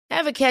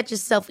Ever catch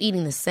yourself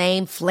eating the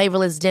same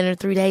flavorless dinner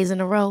 3 days in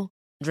a row?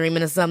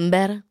 Dreaming of something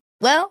better?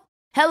 Well,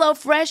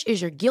 HelloFresh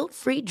is your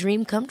guilt-free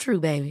dream come true,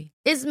 baby.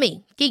 It's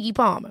me, Keke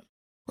Palmer.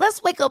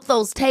 Let's wake up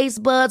those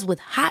taste buds with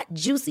hot,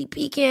 juicy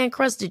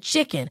pecan-crusted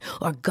chicken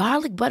or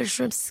garlic butter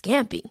shrimp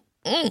scampi.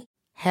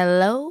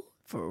 Hello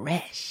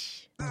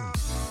Fresh.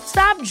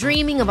 Stop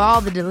dreaming of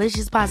all the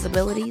delicious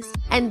possibilities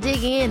and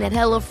dig in at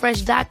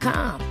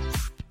HelloFresh.com.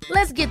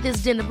 Let's get this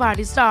dinner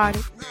party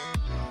started.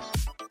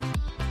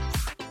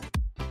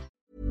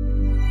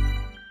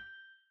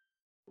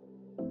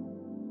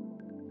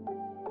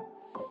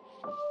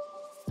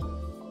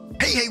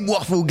 Hey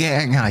Waffle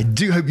Gang, I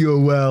do hope you're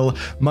well.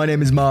 My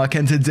name is Mark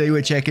and today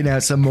we're checking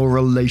out some more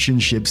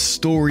relationship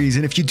stories,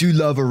 and if you do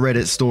love a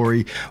Reddit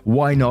story,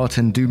 why not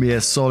and do me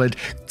a solid,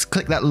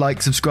 click that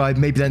like, subscribe,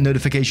 maybe that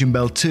notification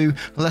bell too,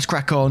 and let's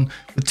crack on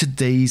with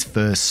today's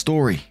first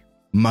story.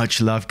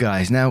 Much love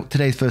guys. Now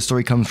today's first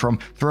story comes from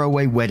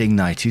Throwaway Wedding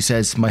Night, who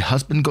says, my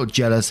husband got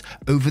jealous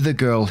over the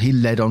girl he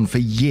led on for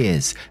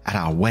years at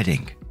our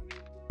wedding.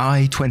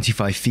 I,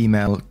 25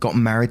 female, got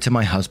married to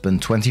my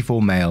husband,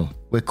 24 male,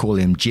 we'll call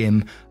him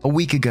Jim, a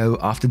week ago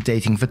after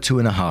dating for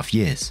 2.5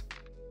 years.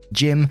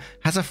 Jim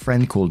has a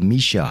friend called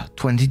Misha,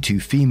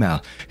 22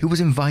 female, who was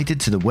invited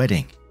to the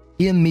wedding.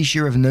 He and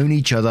Misha have known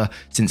each other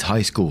since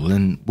high school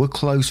and were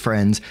close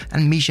friends,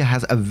 and Misha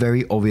has a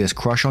very obvious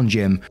crush on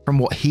Jim from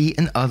what he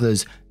and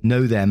others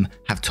know them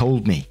have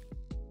told me.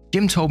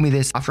 Jim told me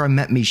this after I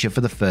met Misha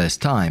for the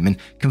first time and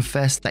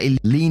confessed that he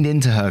leaned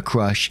into her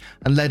crush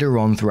and led her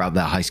on throughout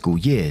their high school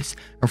years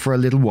and for a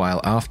little while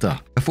after,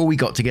 before we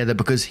got together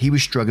because he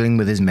was struggling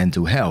with his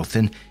mental health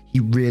and he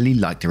really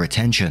liked her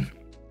attention.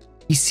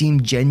 He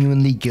seemed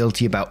genuinely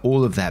guilty about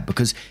all of that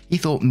because he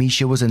thought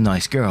Misha was a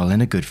nice girl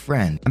and a good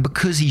friend, and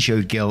because he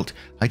showed guilt,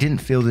 I didn't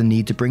feel the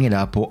need to bring it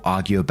up or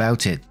argue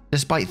about it,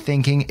 despite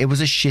thinking it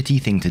was a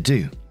shitty thing to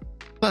do.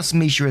 Plus,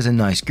 Misha is a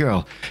nice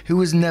girl who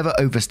has never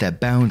overstepped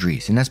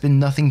boundaries and has been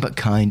nothing but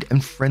kind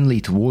and friendly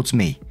towards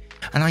me,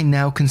 and I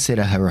now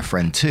consider her a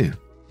friend too.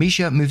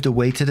 Misha moved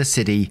away to the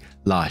city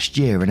last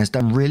year and has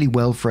done really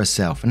well for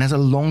herself and has a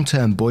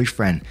long-term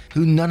boyfriend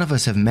who none of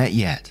us have met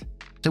yet.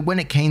 So when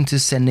it came to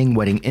sending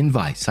wedding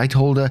invites, I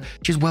told her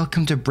she's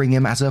welcome to bring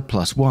him as her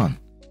 +1.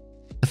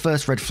 The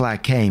first red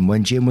flag came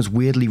when Jim was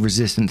weirdly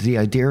resistant to the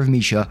idea of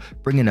Misha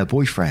bringing her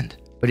boyfriend,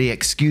 but he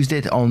excused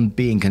it on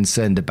being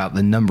concerned about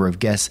the number of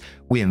guests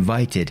we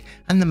invited,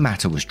 and the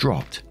matter was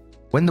dropped.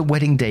 When the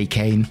wedding day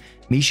came,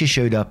 Misha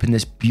showed up in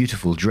this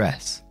beautiful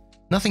dress.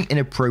 Nothing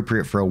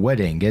inappropriate for a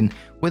wedding, and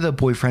with her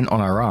boyfriend on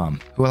her arm,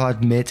 who I'll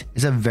admit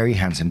is a very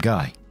handsome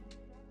guy.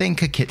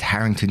 Think a Kit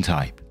Harington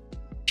type.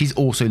 She's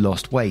also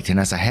lost weight and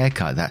has a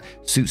haircut that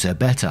suits her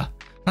better,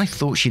 and I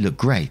thought she looked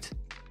great.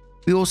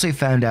 We also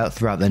found out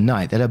throughout the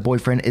night that her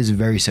boyfriend is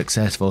very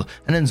successful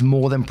and earns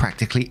more than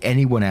practically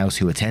anyone else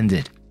who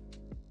attended.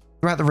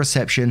 Throughout the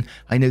reception,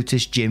 I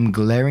noticed Jim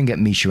glaring at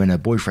Misha and her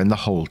boyfriend the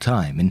whole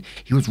time, and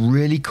he was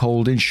really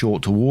cold and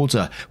short towards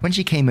her when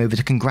she came over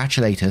to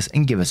congratulate us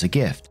and give us a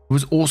gift. He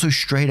was also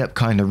straight up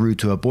kinda rude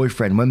to her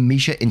boyfriend when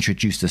Misha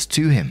introduced us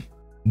to him.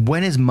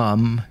 When his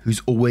mum,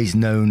 who's always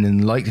known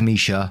and liked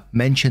Misha,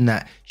 mentioned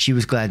that she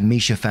was glad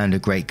Misha found a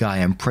great guy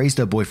and praised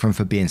her boyfriend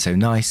for being so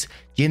nice,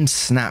 Jim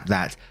snapped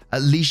that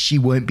at least she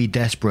won't be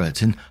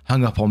desperate and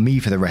hung up on me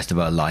for the rest of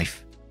her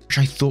life, which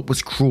I thought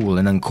was cruel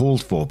and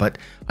uncalled for, but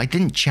I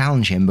didn't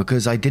challenge him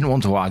because I didn't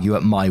want to argue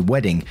at my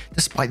wedding,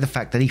 despite the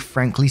fact that he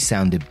frankly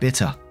sounded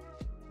bitter.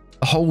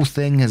 The whole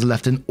thing has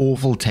left an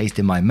awful taste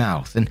in my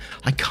mouth, and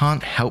I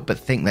can't help but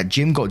think that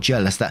Jim got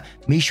jealous that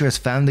Misha has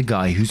found a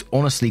guy who's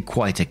honestly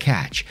quite a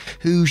catch,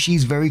 who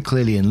she's very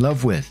clearly in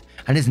love with,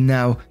 and is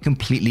now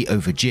completely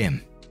over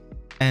Jim.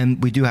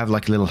 And we do have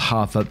like a little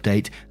half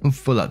update and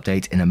full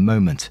update in a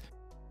moment.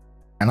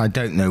 And I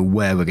don't know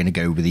where we're going to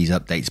go with these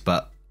updates,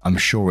 but I'm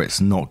sure it's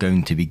not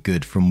going to be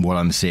good from what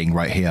I'm seeing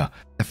right here.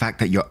 The fact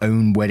that your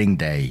own wedding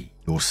day,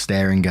 you're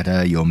staring at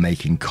her, you're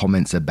making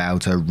comments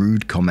about her,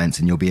 rude comments,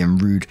 and you're being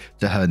rude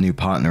to her new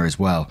partner as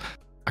well.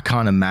 I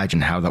can't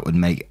imagine how that would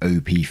make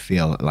OP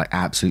feel like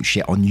absolute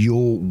shit on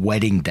your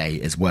wedding day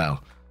as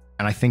well.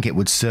 And I think it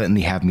would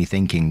certainly have me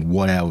thinking,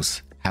 what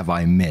else have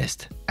I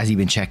missed? Has he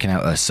been checking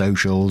out her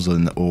socials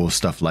or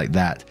stuff like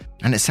that?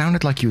 And it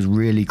sounded like he was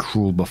really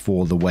cruel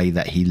before the way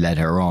that he led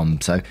her on.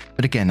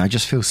 But again, I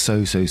just feel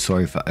so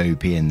sorry for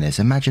OP in this.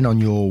 Imagine on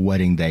your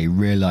wedding day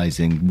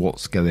realizing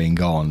what's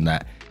going on,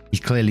 that he's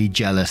clearly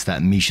jealous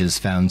that Misha's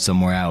found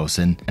somewhere else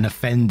and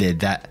offended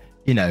that,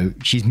 you know,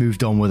 she's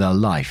moved on with her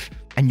life.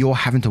 And you're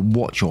having to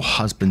watch your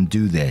husband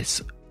do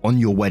this on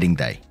your wedding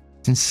day.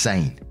 It's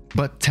insane.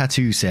 But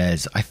Tattoo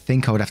says, I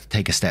think I would have to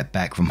take a step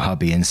back from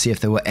hubby and see if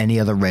there were any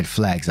other red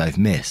flags I've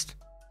missed.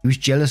 He was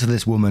jealous of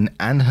this woman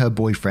and her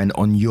boyfriend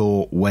on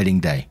your wedding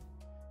day.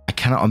 I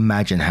cannot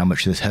imagine how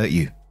much this hurt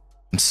you.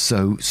 I'm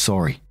so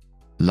sorry.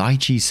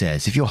 Lychee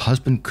says, if your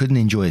husband couldn't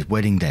enjoy his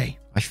wedding day,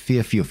 I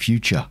fear for your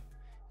future.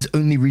 His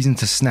only reason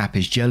to snap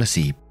is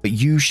jealousy, but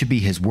you should be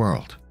his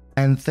world.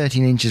 And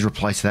 13 Inches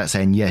replies to that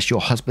saying, yes, your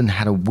husband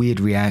had a weird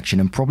reaction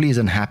and probably is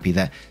unhappy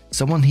that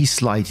someone he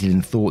slighted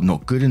and thought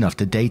not good enough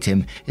to date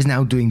him is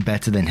now doing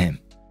better than him.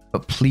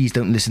 But please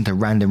don't listen to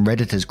random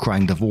Redditors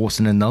crying divorce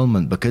and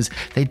annulment because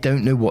they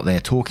don't know what they're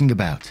talking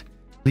about.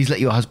 Please let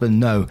your husband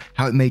know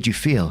how it made you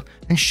feel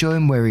and show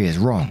him where he is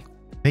wrong.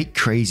 Fake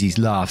Crazies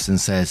laughs and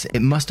says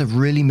it must have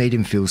really made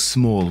him feel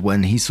small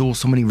when he saw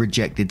someone he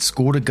rejected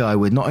scored a guy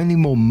with not only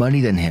more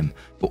money than him,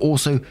 but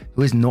also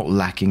who is not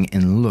lacking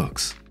in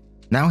looks.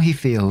 Now he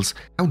feels,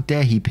 how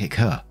dare he pick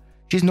her?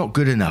 She's not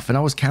good enough and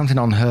I was counting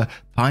on her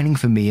pining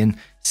for me and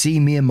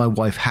see me and my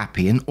wife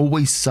happy and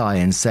always sigh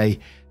and say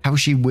how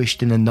she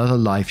wished in another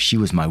life she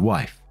was my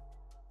wife.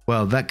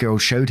 Well, that girl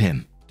showed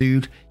him,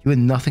 dude, you are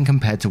nothing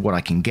compared to what I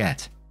can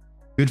get.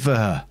 Good for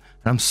her,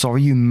 and I'm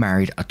sorry you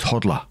married a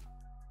toddler.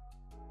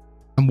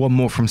 And one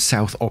more from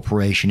South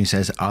Operation who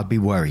says, I'd be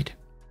worried.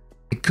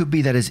 It could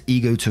be that his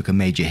ego took a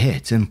major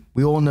hit, and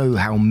we all know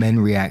how men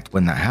react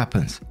when that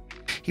happens.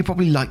 He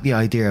probably liked the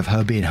idea of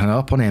her being hung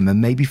up on him and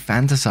maybe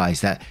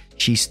fantasized that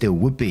she still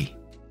would be.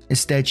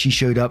 Instead, she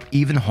showed up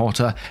even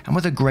hotter and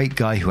with a great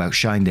guy who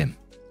outshined him.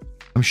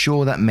 I'm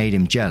sure that made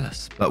him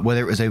jealous, but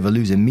whether it was over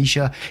losing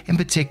Misha in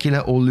particular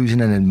or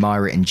losing an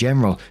admirer in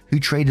general who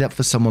traded up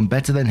for someone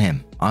better than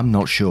him, I'm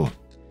not sure.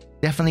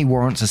 Definitely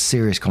warrants a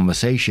serious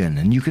conversation,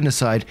 and you can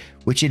decide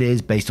which it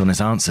is based on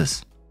his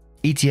answers.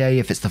 ETA,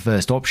 if it's the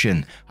first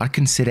option, I'd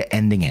consider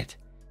ending it.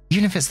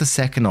 Even if it's the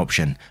second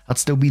option, I'd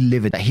still be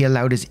livid that he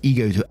allowed his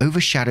ego to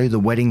overshadow the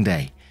wedding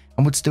day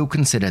and would still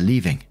consider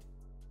leaving.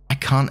 I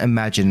can't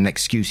imagine an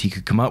excuse he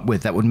could come up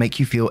with that would make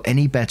you feel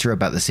any better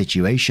about the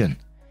situation.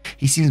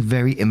 He seems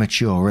very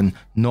immature and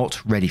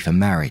not ready for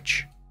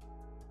marriage.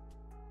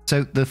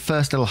 So the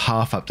first little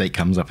half update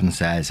comes up and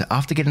says,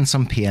 after getting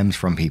some PMs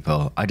from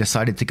people, I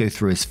decided to go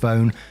through his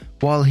phone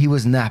while he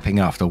was napping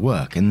after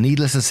work, and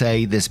needless to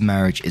say, this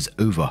marriage is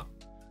over.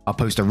 I'll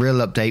post a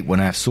real update when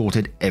I have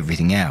sorted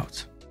everything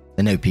out.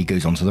 Then OP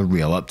goes on to the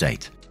real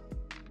update.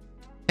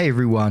 Hey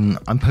everyone,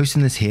 I'm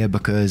posting this here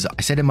because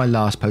I said in my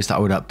last post that I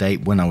would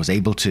update when I was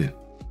able to.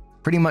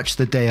 Pretty much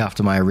the day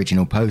after my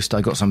original post,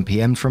 I got some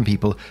PMs from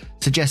people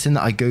suggesting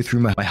that I go through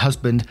my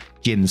husband,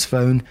 Jim's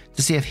phone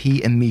to see if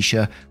he and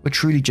Misha were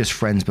truly just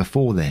friends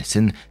before this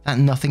and that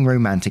nothing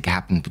romantic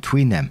happened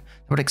between them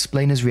that would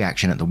explain his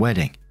reaction at the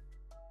wedding.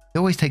 He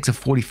always takes a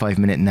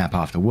 45-minute nap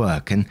after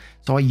work, and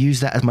so I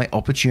used that as my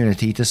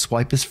opportunity to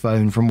swipe his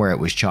phone from where it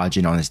was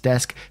charging on his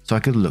desk so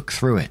I could look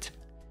through it.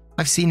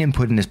 I've seen him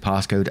put in his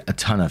passcode a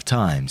ton of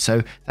times,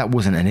 so that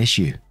wasn't an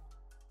issue.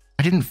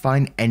 I didn't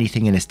find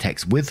anything in his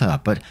text with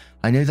her, but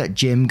I know that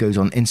Jim goes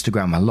on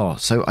Instagram a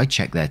lot, so I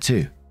checked there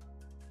too.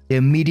 The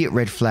immediate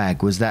red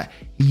flag was that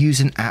he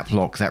used an app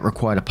lock that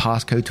required a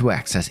passcode to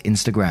access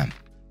Instagram,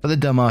 but the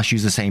dumbass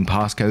used the same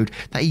passcode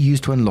that he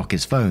used to unlock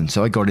his phone,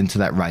 so I got into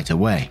that right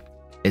away.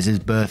 It's his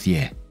birth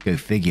year, go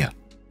figure.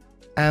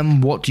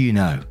 And what do you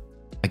know?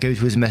 I go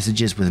to his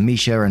messages with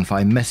Misha and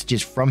find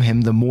messages from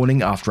him the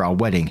morning after our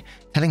wedding,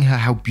 telling her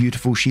how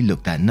beautiful she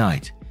looked that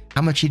night,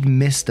 how much he'd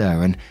missed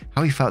her, and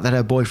how he felt that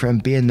her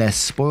boyfriend being there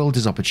spoiled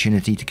his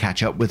opportunity to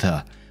catch up with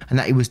her, and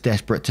that he was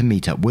desperate to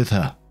meet up with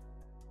her.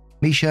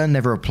 Misha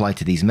never replied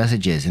to these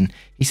messages, and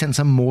he sent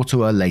some more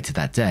to her later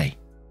that day.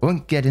 I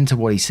won't get into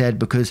what he said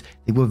because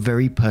they were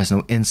very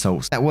personal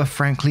insults that were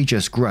frankly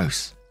just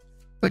gross.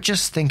 But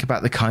just think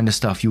about the kind of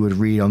stuff you would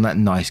read on that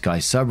nice guy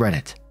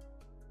subreddit.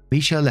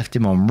 Misha left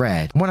him on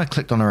red, and when I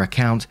clicked on her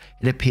account,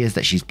 it appears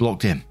that she's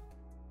blocked him.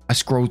 I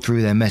scrolled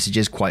through their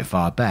messages quite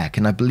far back,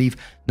 and I believe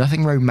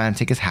nothing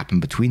romantic has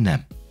happened between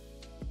them.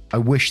 I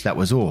wish that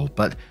was all,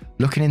 but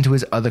looking into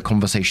his other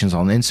conversations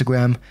on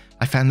Instagram,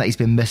 I found that he's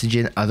been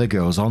messaging other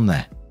girls on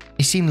there.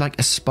 They seem like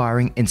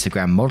aspiring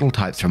Instagram model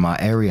types from our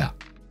area.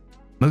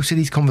 Most of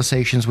these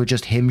conversations were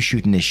just him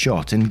shooting his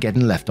shot and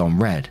getting left on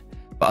red,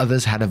 but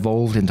others had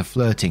evolved into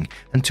flirting,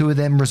 and 2 of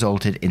them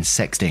resulted in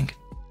sexting.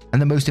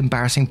 And the most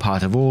embarrassing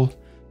part of all,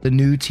 the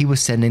nudes he was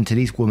sending to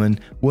these women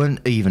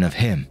weren't even of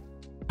him.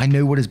 I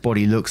know what his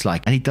body looks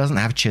like, and he doesn't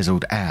have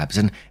chiseled abs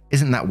and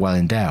isn't that well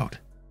endowed.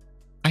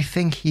 I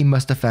think he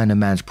must have found a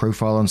man's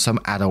profile on some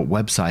adult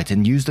website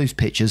and used those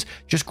pictures,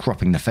 just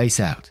cropping the face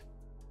out.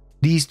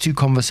 These 2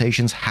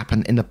 conversations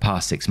happened in the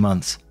past 6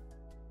 months.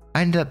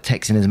 I ended up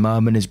texting his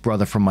mum and his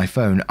brother from my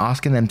phone,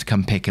 asking them to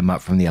come pick him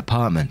up from the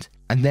apartment,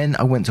 and then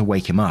I went to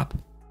wake him up.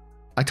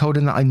 I told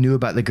him that I knew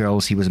about the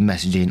girls he was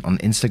messaging on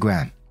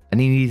Instagram, and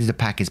he needed to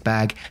pack his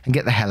bag and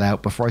get the hell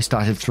out before I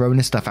started throwing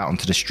his stuff out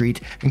onto the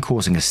street and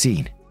causing a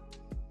scene.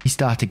 He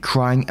started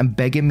crying and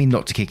begging me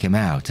not to kick him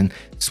out and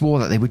swore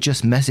that they were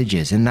just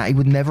messages and that he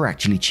would never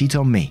actually cheat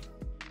on me,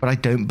 but I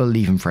don't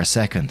believe him for a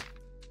second.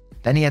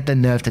 Then he had the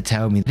nerve to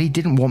tell me that he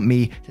didn't want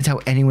me to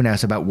tell anyone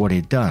else about what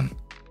he'd done,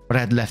 but I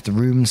had left the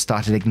room and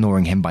started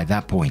ignoring him by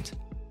that point.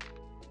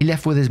 He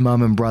left with his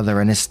mum and brother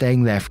and is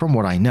staying there from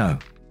what I know.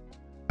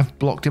 I've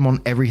blocked him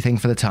on everything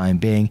for the time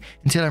being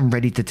until I'm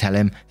ready to tell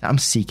him that I'm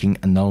seeking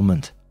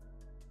annulment.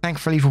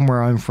 Thankfully, from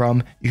where I'm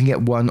from, you can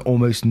get one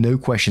almost no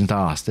questions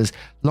asked as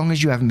long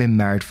as you haven't been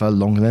married for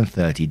longer than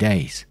 30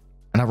 days,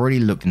 and I've already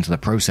looked into the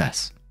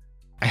process.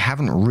 I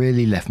haven't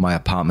really left my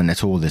apartment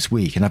at all this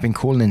week, and I've been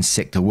calling in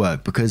sick to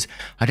work because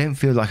I don't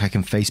feel like I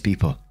can face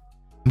people.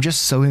 I'm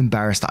just so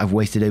embarrassed that I've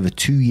wasted over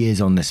 2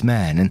 years on this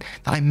man and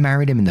that I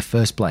married him in the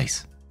first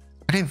place.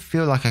 I don't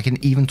feel like I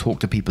can even talk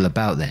to people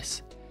about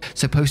this.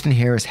 So posting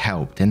here has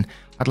helped, and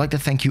I'd like to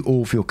thank you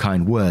all for your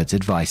kind words,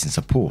 advice and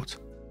support.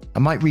 I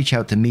might reach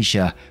out to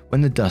Misha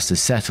when the dust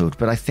has settled,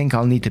 but I think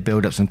I'll need to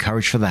build up some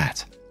courage for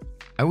that.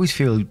 I always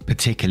feel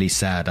particularly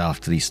sad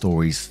after these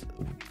stories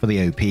for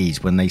the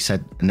OPs when they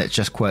said, and let's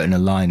just quote in a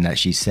line that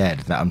she said,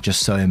 that I'm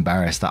just so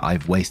embarrassed that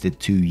I've wasted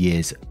 2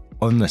 years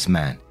on this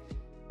man.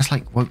 It's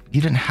like, well,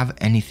 you didn't have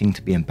anything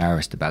to be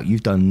embarrassed about.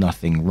 You've done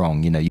nothing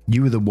wrong.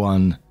 You were the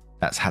one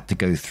that's had to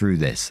go through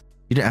this.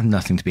 You don't have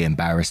nothing to be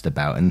embarrassed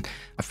about. And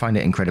I find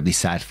it incredibly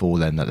sad for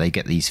them that they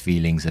get these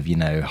feelings of,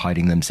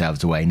 hiding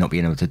themselves away, not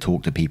being able to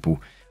talk to people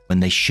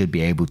when they should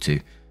be able to.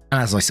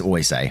 And as I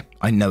always say,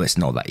 I know it's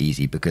not that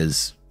easy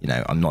because,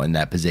 I'm not in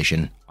their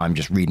position. I'm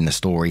just reading the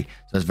story.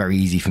 So it's very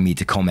easy for me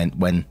to comment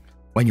when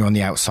you're on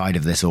the outside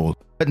of this all.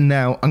 But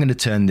now I'm going to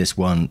turn this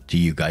one to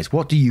you guys.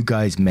 What do you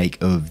guys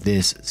make of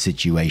this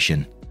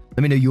situation?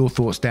 Let me know your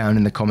thoughts down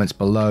in the comments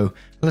below.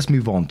 Let's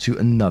move on to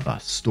another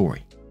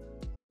story.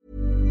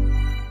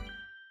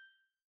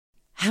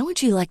 How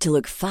would you like to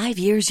look 5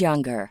 years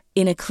younger?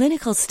 In a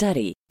clinical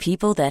study,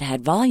 people that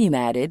had volume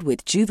added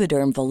with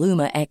Juvederm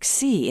Voluma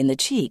XC in the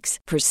cheeks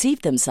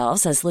perceived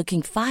themselves as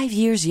looking 5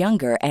 years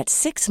younger at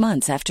 6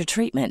 months after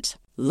treatment.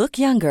 Look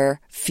younger,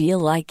 feel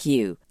like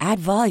you. Add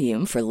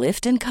volume for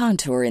lift and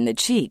contour in the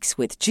cheeks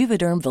with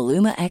Juvederm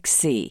Voluma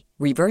XC.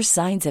 Reverse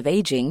signs of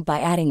aging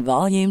by adding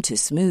volume to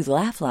smooth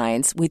laugh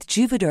lines with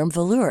Juvederm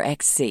Volure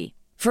XC.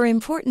 For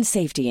important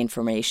safety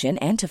information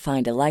and to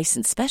find a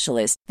licensed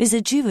specialist,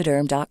 visit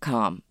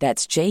Juvederm.com.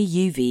 That's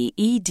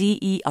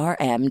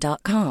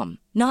JUVEDERM.com.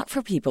 Not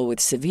for people with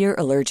severe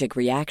allergic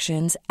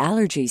reactions,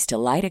 allergies to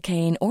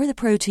lidocaine, or the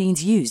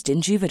proteins used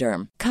in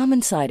Juvederm.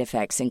 Common side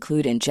effects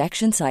include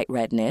injection site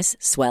redness,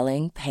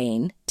 swelling,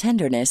 pain,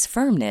 tenderness,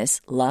 firmness,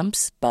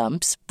 lumps,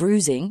 bumps,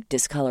 bruising,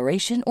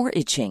 discoloration, or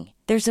itching.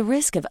 There's a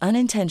risk of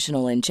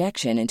unintentional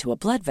injection into a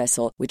blood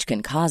vessel, which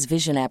can cause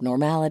vision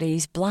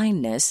abnormalities,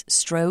 blindness,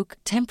 stroke,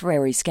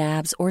 temporary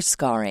scabs, or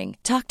scarring.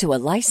 Talk to a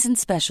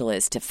licensed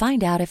specialist to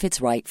find out if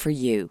it's right for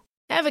you.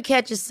 Ever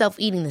catch yourself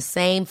eating the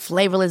same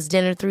flavorless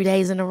dinner 3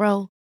 days in a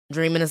row?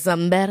 Dreaming of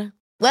something better?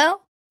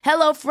 Well,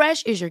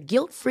 HelloFresh is your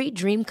guilt-free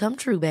dream come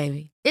true,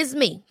 baby. It's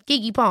me,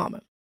 Keke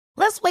Palmer.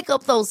 Let's wake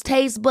up those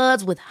taste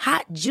buds with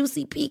hot,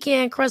 juicy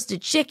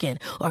pecan-crusted chicken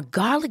or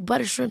garlic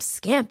butter shrimp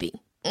scampi.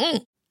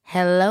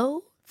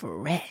 Hello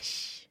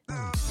Fresh.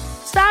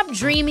 Stop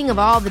dreaming of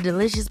all the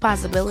delicious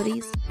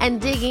possibilities and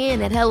dig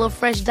in at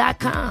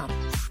HelloFresh.com.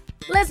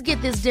 Let's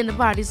get this dinner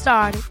party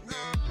started.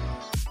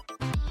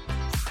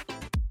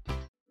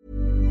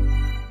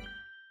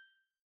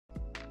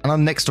 And our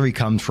next story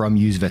comes from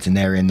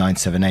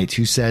useveterinarian978,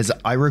 who says,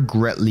 I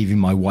regret leaving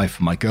my wife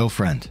for my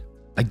girlfriend.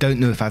 I don't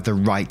know if I have the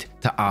right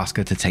to ask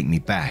her to take me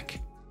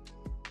back.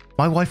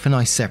 My wife and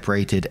I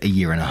separated a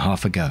year and a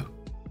half ago.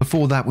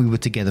 Before that, we were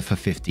together for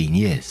 15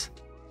 years.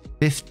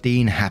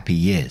 15 happy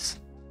years.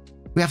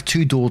 We have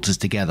 2 daughters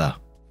together,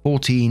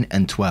 14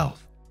 and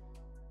 12.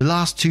 The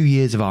last 2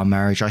 years of our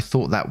marriage, I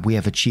thought that we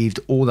have achieved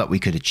all that we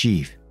could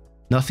achieve.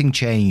 Nothing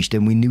changed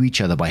and we knew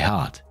each other by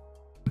heart.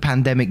 The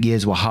pandemic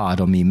years were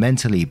hard on me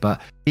mentally,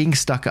 but being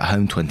stuck at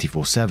home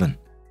 24/7.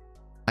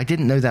 I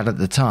didn't know that at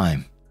the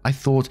time. I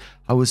thought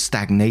I was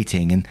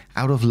stagnating and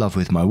out of love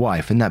with my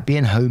wife, and that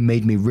being home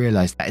made me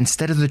realize that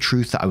instead of the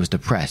truth that I was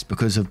depressed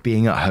because of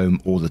being at home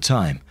all the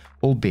time,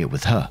 albeit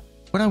with her.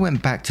 When I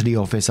went back to the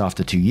office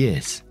after 2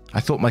 years, I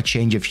thought my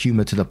change of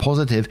humor to the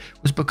positive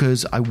was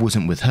because I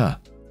wasn't with her,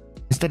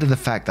 instead of the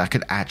fact that I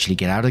could actually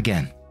get out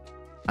again.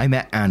 I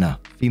met Anna,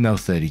 female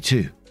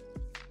 32.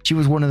 She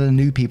was one of the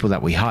new people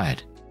that we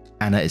hired.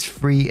 Anna is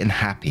free and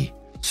happy,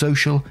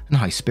 social and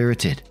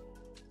high-spirited.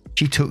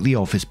 She took the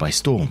office by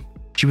storm.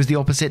 She was the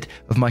opposite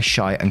of my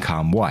shy and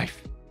calm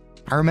wife.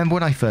 I remember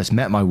when I first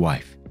met my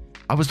wife,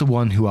 I was the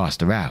one who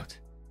asked her out.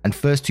 And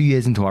first 2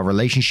 years into our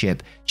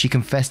relationship, she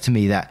confessed to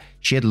me that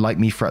she had liked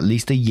me for at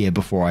least a year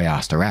before I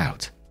asked her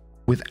out.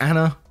 With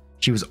Anna,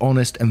 she was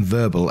honest and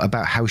verbal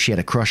about how she had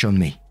a crush on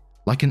me.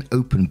 Like an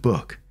open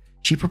book,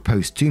 she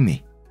proposed to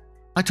me.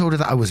 I told her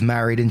that I was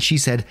married and she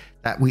said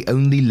that we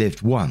only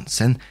lived once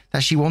and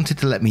that she wanted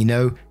to let me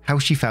know how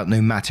she felt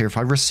no matter if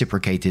I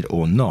reciprocated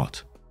or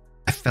not.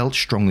 I felt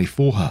strongly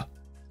for her.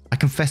 I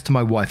confessed to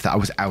my wife that I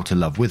was out of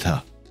love with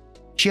her.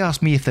 She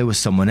asked me if there was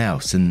someone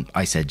else and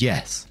I said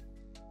yes.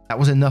 That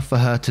was enough for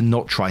her to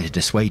not try to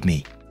dissuade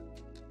me.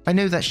 I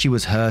know that she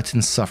was hurt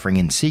and suffering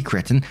in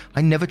secret, and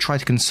I never tried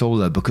to console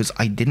her because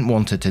I didn't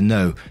want her to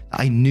know that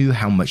I knew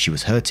how much she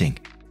was hurting.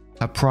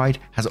 Her pride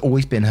has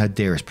always been her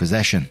dearest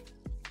possession.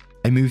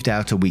 I moved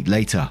out a week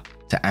later,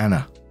 to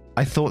Anna.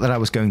 I thought that I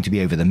was going to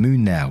be over the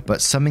moon now,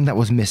 but something that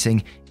was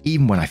missing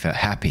even when I felt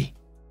happy.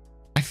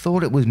 I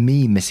thought it was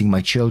me missing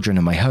my children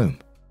and my home.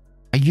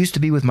 I used to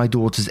be with my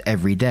daughters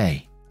every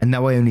day, and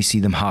now I only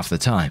see them half the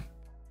time.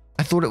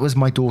 I thought it was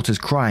my daughters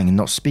crying and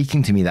not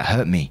speaking to me that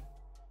hurt me.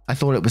 I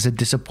thought it was a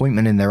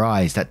disappointment in their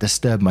eyes that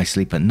disturbed my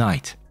sleep at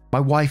night. My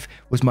wife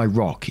was my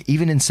rock,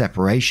 even in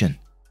separation.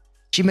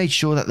 She made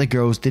sure that the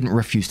girls didn't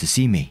refuse to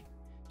see me.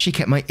 She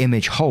kept my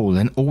image whole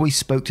and always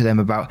spoke to them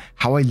about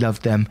how I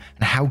loved them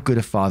and how good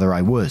a father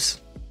I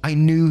was. I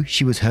knew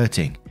she was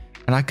hurting,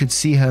 and I could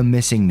see her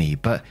missing me,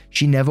 but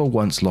she never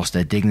once lost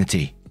her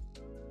dignity.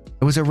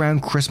 It was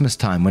around Christmas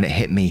time when it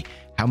hit me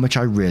how much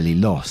I really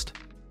lost.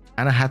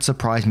 Anna had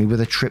surprised me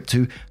with a trip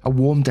to a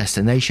warm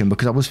destination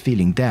because I was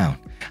feeling down,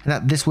 and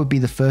that this would be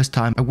the first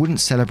time I wouldn't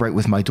celebrate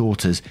with my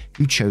daughters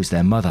who chose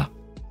their mother.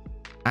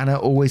 Anna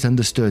always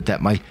understood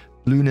that my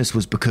blueness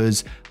was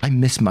because I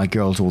missed my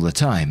girls all the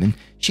time, and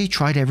she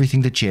tried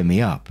everything to cheer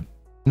me up.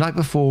 The night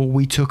before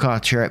we took our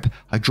trip,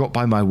 I dropped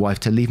by my wife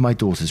to leave my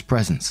daughter's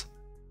presents.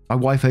 My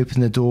wife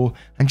opened the door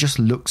and just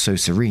looked so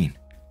serene.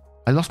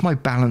 I lost my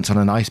balance on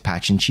an ice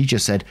patch and she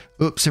just said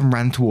oops and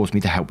ran towards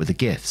me to help with the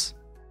gifts.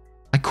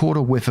 I caught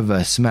a whiff of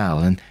her smell,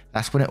 and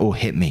that's when it all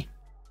hit me.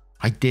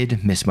 I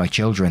did miss my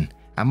children,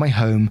 and my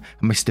home,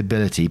 and my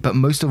stability, but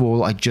most of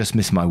all I just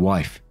missed my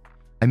wife.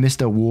 I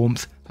missed her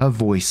warmth, her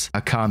voice, her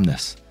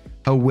calmness,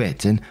 her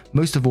wit, and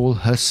most of all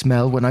her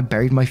smell when I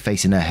buried my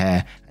face in her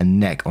hair and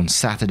neck on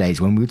Saturdays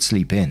when we would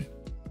sleep in.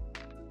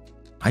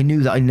 I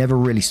knew that I never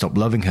really stopped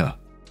loving her.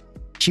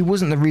 She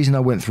wasn't the reason I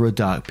went through a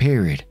dark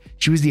period.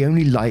 She was the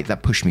only light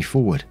that pushed me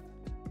forward.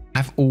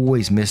 I've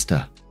always missed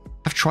her.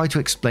 I've tried to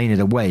explain it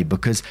away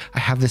because I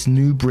have this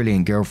new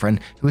brilliant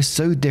girlfriend who is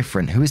so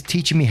different, who is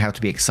teaching me how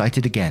to be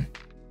excited again.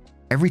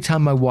 Every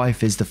time my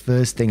wife is the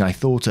first thing I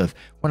thought of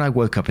when I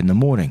woke up in the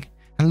morning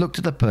and looked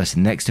at the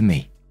person next to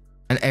me.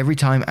 And every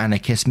time Anna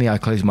kissed me, I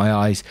closed my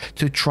eyes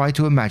to try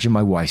to imagine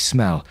my wife's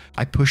smell.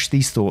 I pushed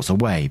these thoughts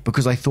away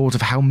because I thought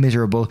of how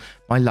miserable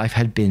my life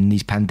had been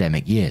these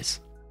pandemic years.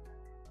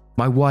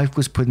 My wife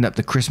was putting up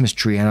the Christmas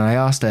tree and I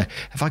asked her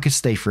if I could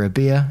stay for a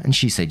beer, and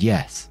she said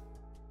yes.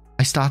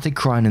 I started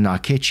crying in our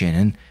kitchen,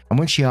 and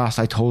when she asked,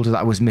 I told her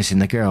that I was missing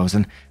the girls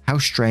and how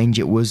strange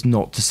it was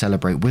not to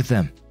celebrate with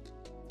them.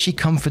 She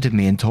comforted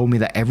me and told me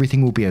that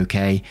everything will be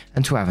okay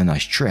and to have a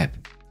nice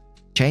trip.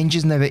 Change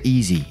is never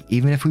easy,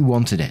 even if we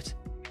wanted it.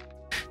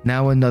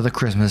 Now another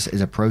Christmas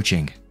is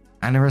approaching.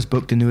 Anna has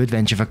booked a new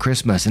adventure for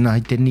Christmas and I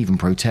didn't even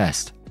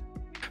protest.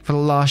 For the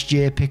last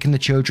year, picking the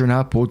children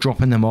up or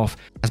dropping them off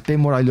has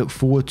been what I look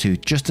forward to,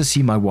 just to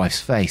see my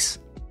wife's face.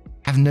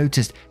 I've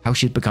noticed how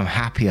she's become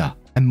happier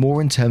and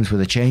more in terms with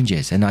the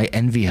changes, and I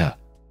envy her.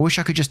 I wish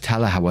I could just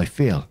tell her how I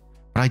feel,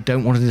 but I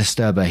don't want to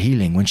disturb her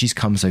healing when she's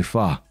come so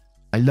far.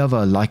 I love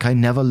her like I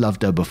never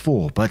loved her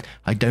before, but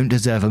I don't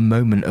deserve a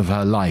moment of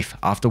her life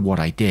after what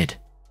I did.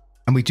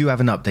 And we do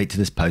have an update to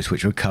this post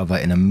which we'll cover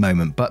in a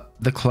moment, but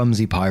the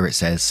Clumsy Pirate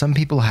says some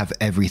people have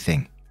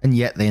everything, and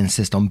yet they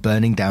insist on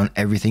burning down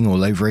everything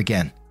all over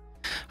again.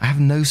 I have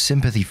no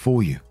sympathy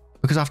for you,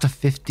 because after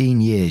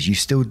 15 years you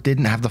still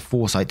didn't have the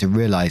foresight to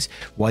realize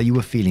why you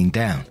were feeling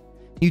down.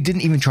 You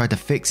didn't even try to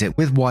fix it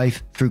with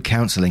wife through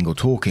counseling or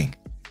talking.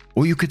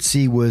 All you could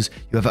see was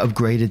you have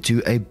upgraded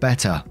to a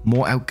better,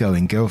 more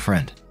outgoing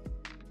girlfriend.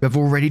 You have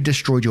already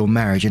destroyed your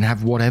marriage and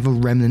have whatever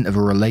remnant of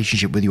a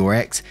relationship with your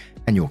ex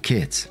and your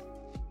kids,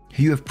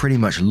 who you have pretty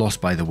much lost,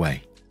 by the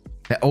way.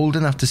 They're old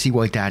enough to see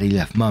why daddy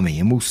left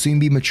mummy and will soon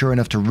be mature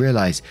enough to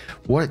realize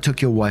what it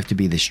took your wife to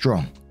be this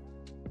strong.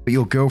 But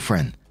your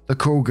girlfriend, the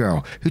cool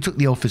girl who took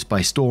the office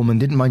by storm and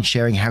didn't mind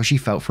sharing how she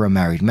felt for a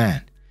married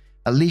man,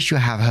 at least you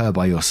have her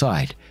by your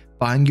side,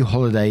 buying you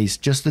holidays,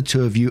 just the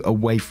two of you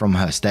away from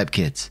her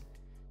stepkids.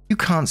 You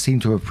can't seem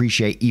to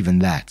appreciate even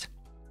that.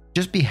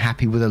 Just be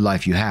happy with the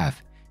life you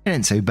have. It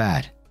ain't so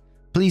bad.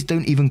 Please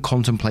don't even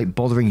contemplate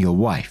bothering your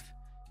wife.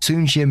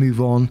 Soon she'll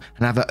move on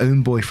and have her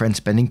own boyfriend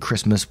spending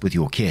Christmas with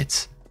your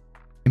kids.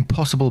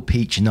 Impossible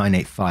Peach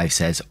 985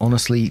 says,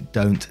 honestly,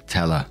 don't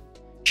tell her.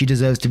 She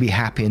deserves to be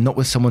happy and not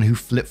with someone who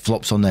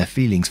flip-flops on their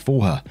feelings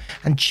for her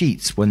and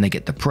cheats when they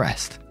get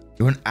depressed.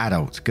 You're an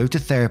adult, go to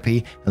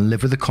therapy and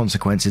live with the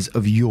consequences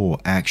of your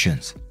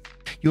actions.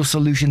 Your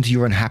solution to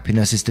your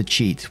unhappiness is to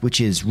cheat, which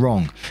is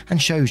wrong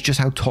and shows just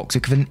how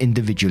toxic of an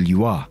individual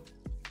you are.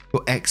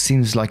 Your ex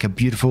seems like a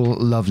beautiful,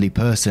 lovely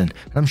person,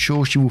 and I'm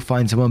sure she will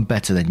find someone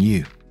better than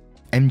you.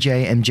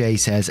 MJ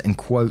says, and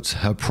quotes,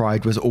 her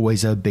pride was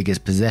always her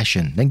biggest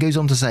possession, then goes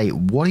on to say,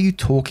 what are you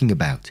talking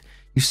about?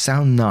 You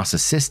sound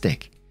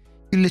narcissistic.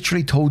 You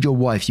literally told your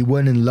wife you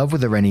weren't in love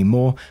with her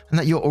anymore and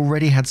that you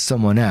already had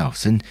someone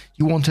else, and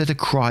you want her to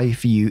cry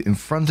for you in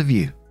front of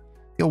you.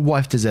 Your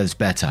wife deserves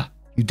better.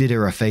 You did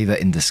her a favor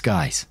in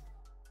disguise.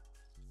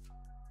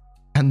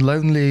 And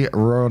Lonely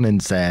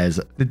Ronin says,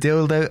 the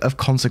dildo of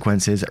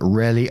consequences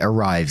rarely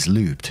arrives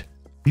lubed.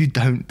 You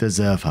don't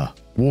deserve her.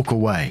 Walk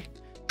away.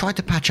 Try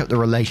to patch up the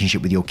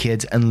relationship with your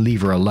kids and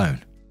leave her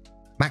alone.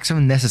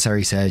 Maximum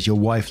Necessary says your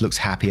wife looks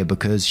happier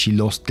because she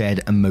lost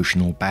dead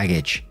emotional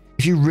baggage.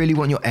 If you really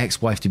want your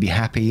ex-wife to be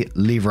happy,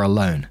 leave her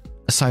alone,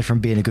 aside from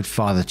being a good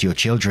father to your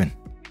children.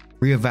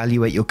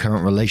 Reevaluate your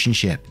current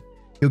relationship.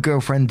 Your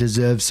girlfriend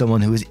deserves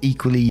someone who is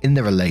equally in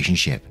the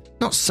relationship,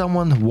 not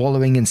someone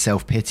wallowing in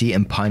self-pity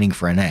and pining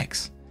for an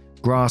ex.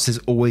 Grass is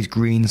always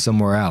green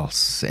somewhere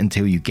else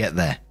until you get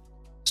there.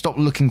 Stop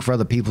looking for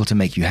other people to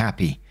make you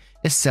happy.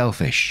 It's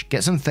selfish.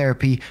 Get some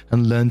therapy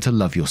and learn to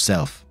love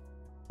yourself.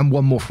 And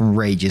one more from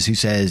Rages, who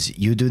says,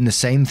 you're doing the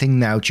same thing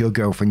now to your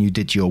girlfriend you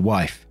did to your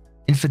wife.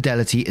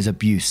 Infidelity is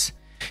abuse.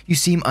 You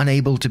seem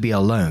unable to be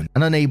alone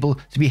and unable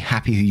to be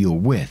happy who you're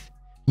with.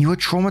 You are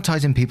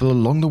traumatizing people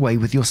along the way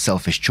with your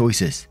selfish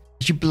choices,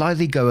 as you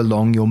blithely go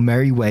along your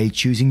merry way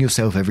choosing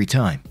yourself every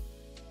time.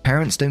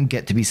 Parents don't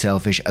get to be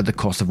selfish at the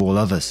cost of all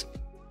others.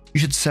 You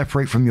should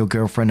separate from your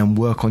girlfriend and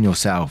work on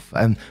yourself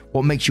and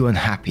what makes you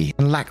unhappy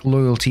and lack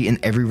loyalty in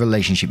every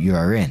relationship you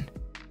are in.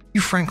 You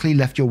frankly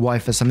left your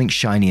wife for something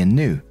shiny and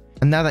new,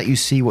 and now that you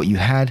see what you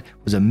had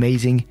was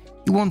amazing,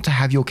 you want to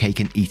have your cake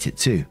and eat it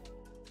too.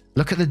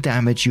 Look at the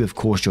damage you have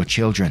caused your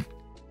children.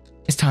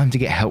 It's time to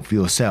get help for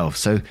yourself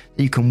so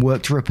that you can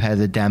work to repair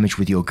the damage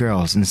with your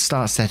girls and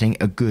start setting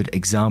a good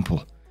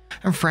example.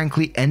 And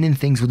frankly, ending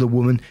things with a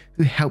woman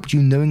who helped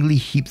you knowingly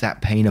heap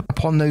that pain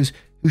upon those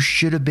who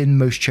should have been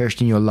most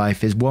cherished in your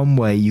life is one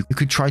way you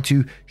could try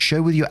to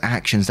show with your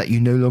actions that you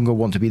no longer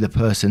want to be the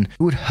person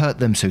who would hurt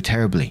them so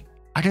terribly.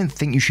 I don't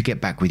think you should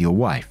get back with your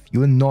wife.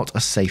 You are not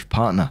a safe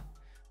partner.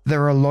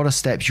 There are a lot of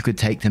steps you could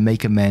take to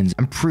make amends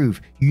and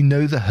prove you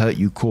know the hurt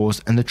you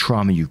caused and the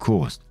trauma you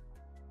caused.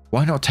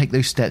 Why not take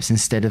those steps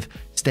instead of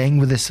staying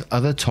with this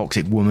other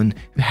toxic woman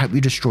who helped you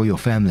destroy your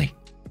family?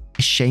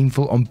 It's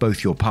shameful on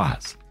both your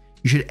parts.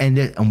 You should end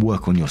it and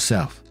work on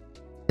yourself.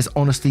 It's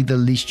honestly the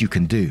least you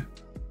can do,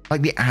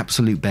 like the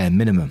absolute bare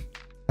minimum.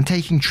 And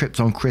taking trips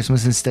on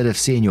Christmas instead of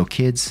seeing your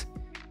kids?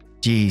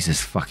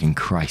 Jesus fucking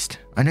Christ.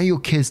 I know your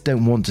kids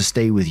don't want to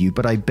stay with you,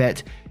 but I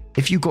bet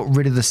if you got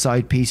rid of the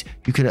side piece,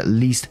 you could at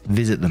least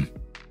visit them.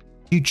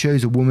 You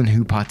chose a woman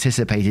who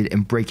participated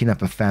in breaking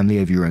up a family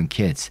over your own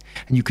kids,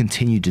 and you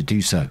continue to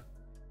do so.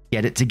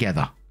 Get it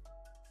together.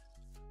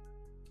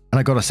 And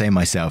I gotta say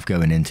myself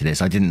going into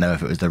this, I didn't know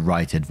if it was the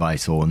right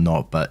advice or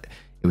not, but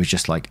it was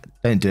just like,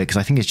 don't do it, because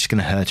I think it's just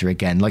gonna hurt her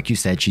again. Like you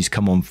said, she's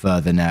come on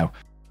further now.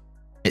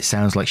 It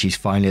sounds like she's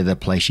finally at the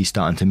place she's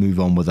starting to move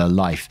on with her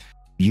life.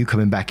 You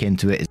coming back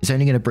into it, it's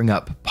only gonna bring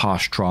up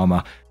past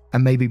trauma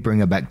and maybe bring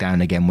her back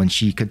down again when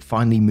she could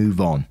finally move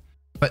on.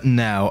 But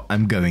now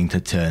I'm going to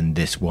turn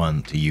this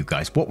one to you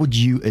guys. What would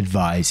you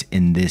advise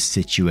in this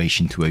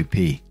situation to OP?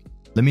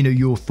 Let me know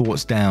your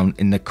thoughts down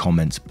in the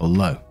comments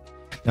below.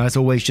 Now, as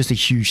always, just a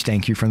huge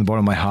thank you from the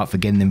bottom of my heart for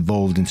getting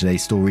involved in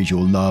today's stories.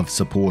 Your love,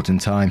 support,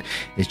 and time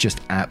is just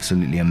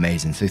absolutely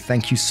amazing. So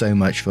thank you so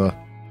much for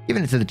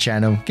giving it to the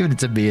channel, giving it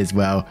to me as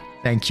well.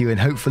 Thank you, and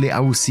hopefully I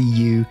will see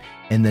you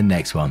in the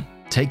next one.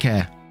 Take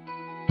care.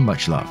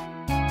 Much love.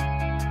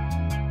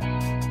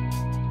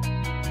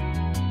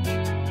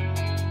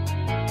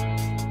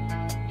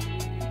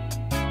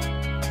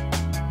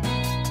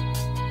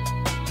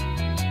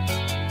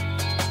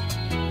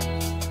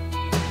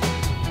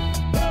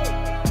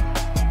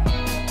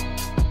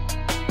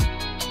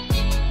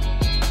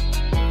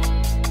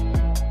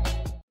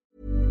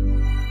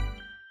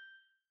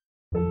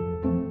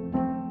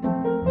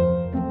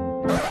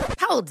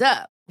 Hold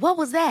up. What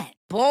was that?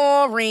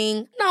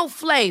 Boring. No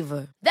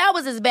flavor. That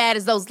was as bad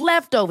as those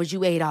leftovers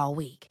you ate all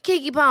week.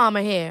 Keke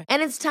Palmer here,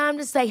 and it's time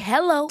to say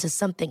hello to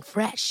something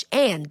fresh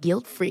and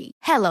guilt-free.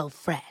 Hello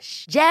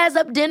Fresh. Jazz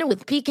up dinner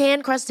with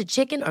pecan-crusted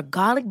chicken or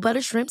garlic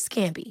butter shrimp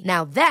scampi.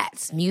 Now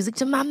that's music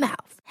to my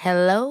mouth.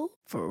 Hello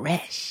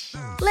Fresh.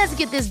 Let's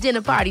get this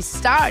dinner party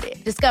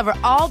started. Discover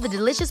all the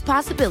delicious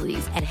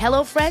possibilities at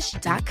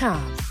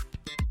HelloFresh.com.